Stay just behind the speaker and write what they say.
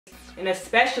and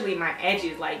especially my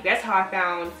edges. Like, that's how I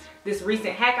found this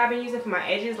recent hack I've been using for my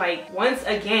edges. Like, once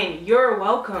again, you're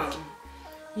welcome.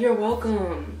 You're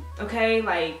welcome, okay?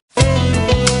 Like,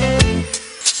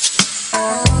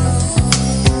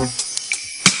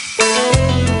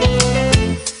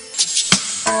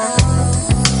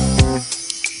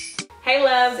 hey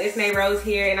loves, it's Nay Rose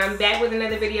here, and I'm back with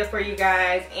another video for you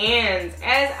guys. And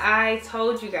as I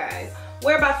told you guys,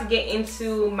 we're about to get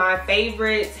into my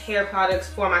favorite hair products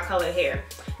for my colored hair.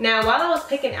 Now, while I was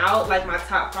picking out like my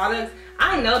top products,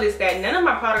 I noticed that none of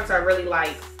my products are really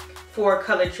like for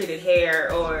color treated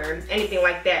hair or anything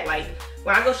like that. Like,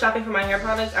 when I go shopping for my hair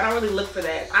products, I don't really look for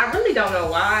that. I really don't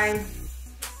know why.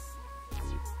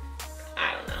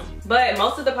 I don't know. But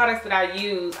most of the products that I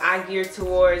use, I gear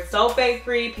towards sulfate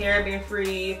free, paraben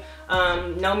free,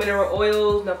 no mineral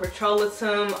oils, no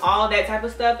petroleum, all that type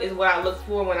of stuff is what I look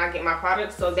for when I get my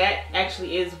products. So that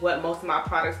actually is what most of my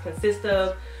products consist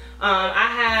of. I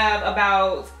have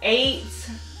about 8,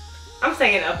 I'm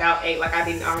saying about 8 like I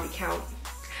didn't already count.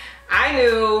 I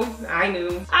knew.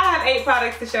 I have 8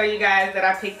 products to show you guys that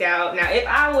I picked out. Now, if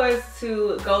I was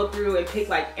to go through and pick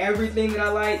like everything that I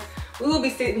like, we will be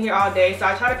sitting here all day. So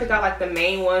I try to pick out like the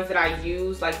main ones that I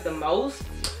use like the most.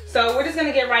 So we're just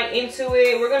gonna get right into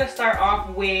it. We're gonna start off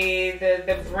with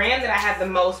the brand that I have the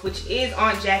most, which is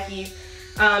Aunt Jackie's.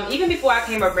 Even before I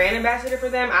became a brand ambassador for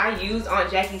them, I used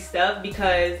Aunt Jackie's stuff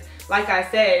because, like I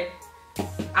said,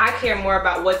 I care more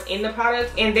about what's in the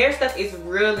products, and their stuff is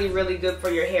really, really good for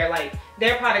your hair. Like,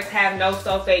 their products have no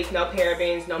sulfates, no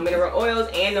parabens, no mineral oils,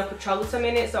 and no petroleum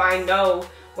in it. So I know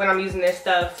when I'm using their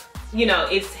stuff, you know,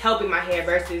 it's helping my hair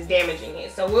versus damaging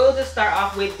it. So we'll just start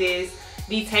off with this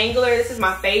detangler. This is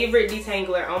my favorite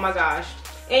detangler. Oh my gosh.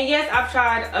 And yes, I've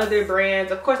tried other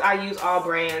brands. Of course, I use all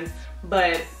brands,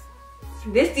 but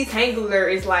this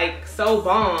detangler is like so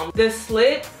bomb. The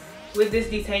slip with this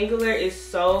detangler is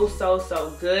so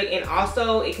good, and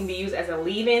also it can be used as a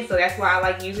leave-in, so that's why I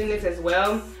like using this as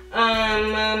well.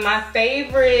 My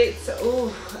favorite,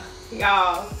 ooh,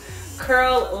 y'all,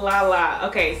 Curl La La.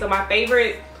 Okay, so my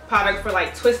favorite product for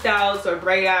like twist outs or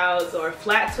braid outs or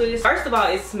flat twists. First of all,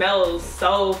 it smells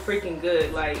so freaking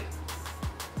good. Like,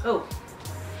 oh,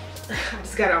 I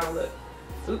just got it on my lip.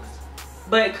 Oops.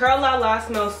 But Curl La La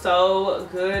smells so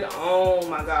good. Oh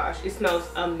my gosh, it smells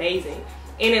amazing.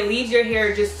 And it leaves your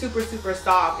hair just super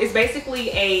soft. It's basically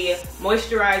a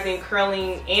moisturizing,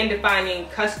 curling, and defining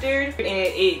custard, and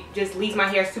it just leaves my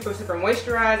hair super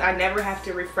moisturized. I never have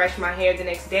to refresh my hair the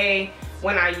next day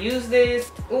when I use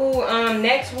this. Ooh,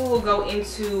 next we will go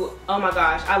into, oh my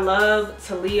gosh, I love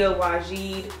Talia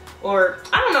Waajid, or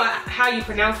I don't know how you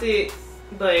pronounce it,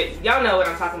 but y'all know what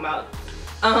I'm talking about.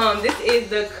 This is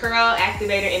the Curl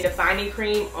Activator and Defining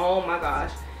Cream. Oh my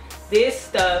gosh, this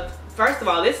stuff, first of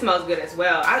all, this smells good as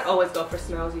well. I always go for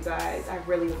smells, you guys. I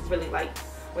really like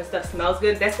when stuff smells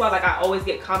good. That's why, like, I always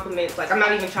get compliments. Like, I'm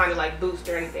not even trying to like boost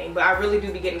or anything, but I really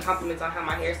do be getting compliments on how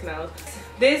my hair smells.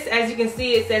 This, as you can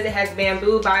see, it says it has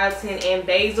bamboo, biotin, and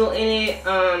basil in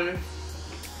it.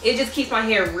 It just keeps my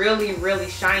hair really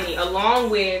shiny, along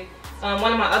with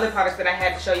one of my other products that I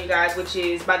had to show you guys, which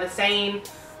is by the same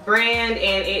brand,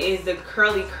 and it is the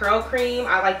Curly Curl Cream.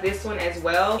 I like this one as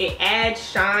well. It adds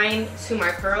shine to my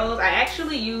curls. I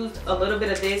actually used a little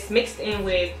bit of this mixed in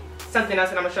with something else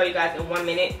that I'm gonna show you guys in 1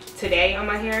 minute today on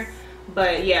my hair.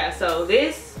 But yeah, so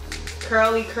this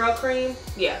Curly Curl Cream,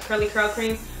 yeah, Curly Curl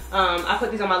Cream, I put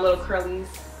these on my little curlies,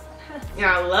 and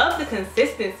I love the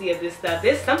consistency of this stuff.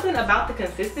 There's something about the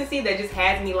consistency that just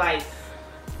has me like,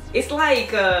 it's like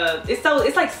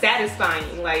it's like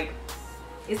satisfying. Like,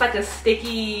 it's like a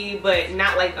sticky, but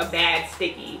not like a bad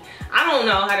sticky. I don't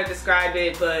know how to describe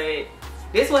it, but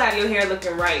this will have your hair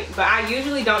looking right. But I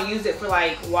usually don't use it for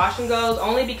like wash and goes,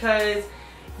 only because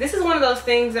this is one of those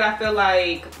things that I feel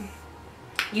like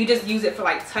you just use it for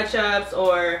like touch-ups,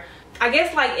 or I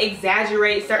guess like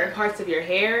exaggerate certain parts of your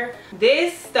hair.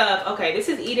 This stuff, okay, this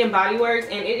is Eden Body Works,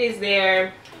 and it is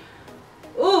their,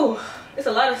 ooh, there's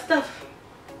a lot of stuff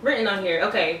written on here.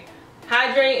 Okay,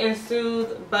 Hydrate and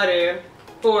Soothe Butter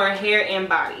for hair and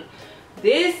body.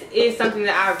 This is something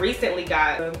that I recently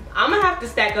got. I'm gonna have to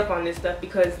stack up on this stuff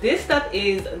because this stuff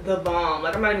is the bomb.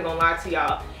 Like, I'm not even gonna lie to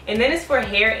y'all. And then it's for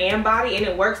hair and body, and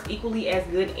it works equally as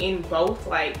good in both.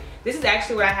 Like, this is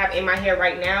actually what I have in my hair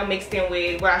right now, mixed in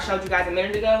with what I showed you guys a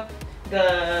minute ago,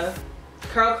 the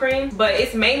curl cream. But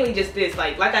it's mainly just this.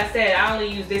 Like I said, I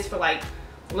only use this for like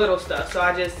little stuff. So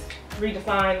I just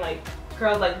redefine like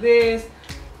curls like this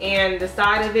and the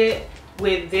side of it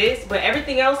with this, but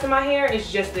everything else in my hair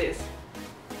is just this.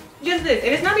 And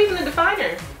it's not even a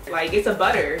definer. Like, it's a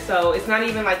butter, so it's not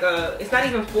even like it's not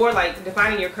even for like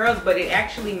defining your curls, but it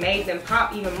actually made them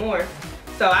pop even more.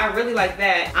 So I really like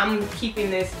that. I'm keeping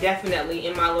this definitely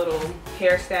in my little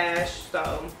hair stash.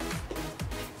 So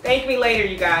thank me later,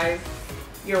 you guys.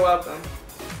 You're welcome.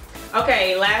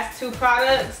 Okay, last two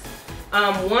products.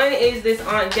 One is this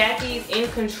Aunt Jackie's In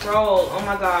Control. Oh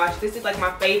my gosh, this is like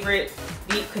my favorite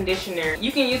deep conditioner.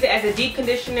 You can use it as a deep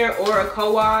conditioner or a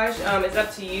co-wash. It's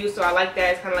up to you. So I like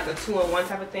that. It's kind of like a 2-in-1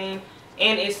 type of thing.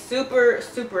 And it's super,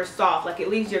 super soft. Like, it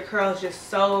leaves your curls just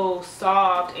so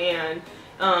soft, and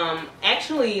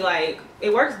actually, like,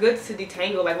 it works good to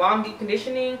detangle. Like, while I'm deep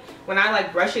conditioning, when I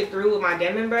like brush it through with my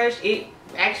Denman brush, it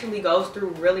actually goes through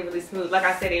really, really smooth. Like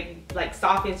I said, it like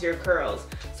softens your curls.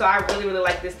 So I really, really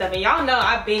like this stuff. And y'all know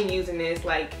I've been using this.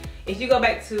 Like, if you go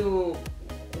back to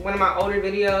one of my older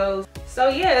videos. So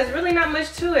yeah, there's really not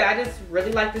much to it. I just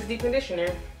really like this deep conditioner.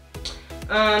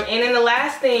 And then the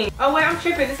last thing, oh wait, I'm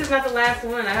tripping. This is not the last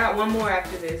one. I got one more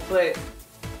after this, but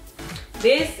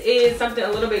this is something a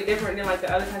little bit different than like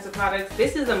the other types of products.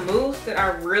 This is a mousse that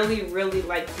I really, really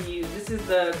like to use. This is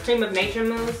the Cream of Nature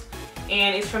mousse,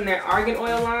 and it's from their Argan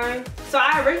Oil line. So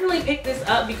I originally picked this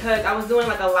up because I was doing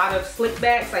like a lot of slick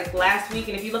backs like last week,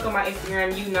 and if you look on my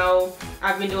Instagram, you know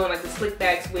I've been doing like the slick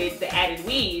backs with the added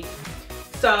weave.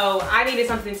 So I needed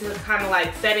something to kind of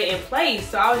like set it in place.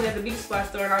 So I was at the beauty supply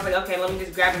store and I was like, okay, let me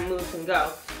just grab a mousse and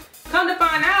go. Come to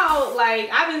find out, like,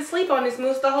 I've been asleep on this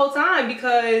mousse the whole time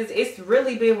because it's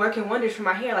really been working wonders for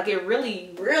my hair. Like, it really,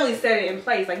 really set it in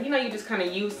place. Like, you know, you just kind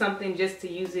of use something just to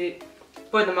use it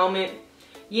for the moment.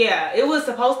 Yeah, it was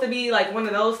supposed to be like one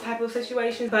of those type of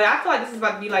situations, but I feel like this is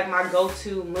about to be like my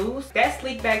go-to mousse. That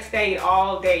sleek back stayed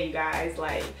all day, you guys.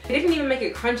 Like, it didn't even make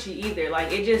it crunchy either.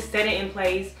 Like, it just set it in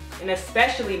place, and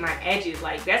especially my edges.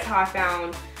 Like, that's how I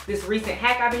found this recent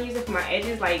hack I've been using for my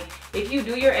edges. Like, if you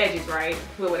do your edges right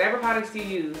with whatever products you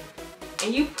use,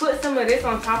 and you put some of this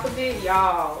on top of it,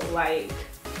 y'all, like,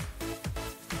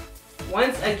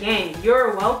 once again,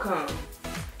 you're welcome.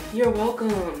 You're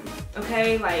welcome.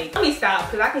 Okay, like, let me stop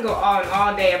because I can go on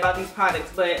all day about these products.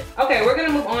 But okay, we're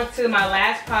gonna move on to my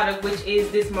last product, which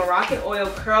is this Moroccan Oil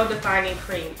Curl Defining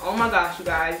Cream. Oh my gosh, you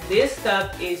guys, this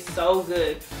stuff is so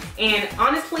good. And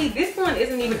honestly, this one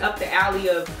isn't even up the alley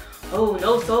of, oh,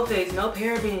 no sulfates, no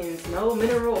parabens, no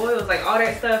mineral oils, like all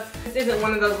that stuff. This isn't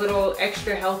one of those little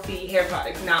extra healthy hair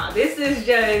products. Nah, this is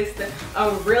just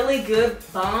a really good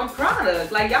bomb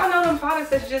product. Like, y'all know them products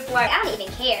that's just like, I don't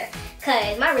even care.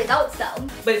 Cause my results though.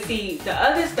 But see, the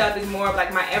other stuff is more of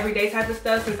like my everyday type of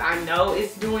stuff, since I know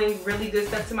it's doing really good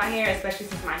stuff to my hair, especially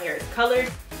since my hair is colored.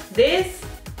 This,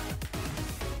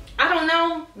 I don't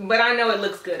know, but I know it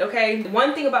looks good, okay?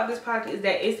 One thing about this product is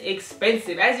that it's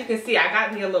expensive. As you can see, I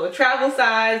got me a little travel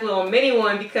size, little mini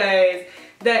one, because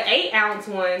the 8-ounce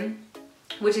one,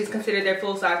 which is considered their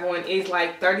full-size one, is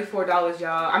like $34,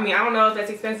 y'all. I mean, I don't know if that's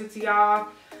expensive to y'all.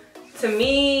 To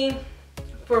me,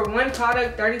 for one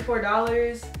product,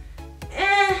 $34,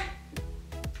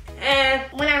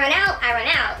 When I run out, I run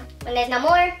out. When there's no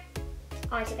more,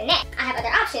 on to the next. I have other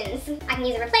options. I can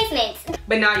use a replacement.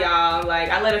 But now, y'all, like,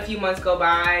 I let a few months go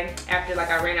by after like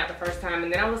I ran out the first time,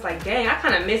 and then I was like, dang, I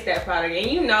kind of missed that product.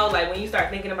 And you know, like, when you start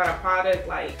thinking about a product,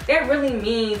 like, that really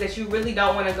means that you really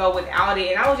don't want to go without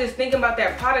it. And I was just thinking about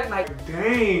that product, like,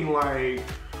 dang, like,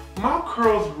 my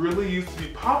curls really used to be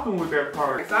popping with that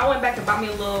product. So I went back and bought me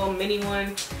a little mini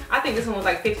one. I think this one was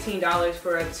like $15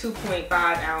 for a 2.5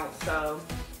 ounce.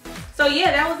 So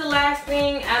yeah, that was the last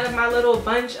thing out of my little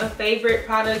bunch of favorite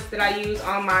products that I use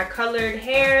on my colored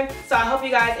hair. So I hope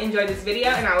you guys enjoyed this video,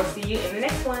 and I will see you in the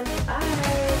next one.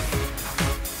 Bye.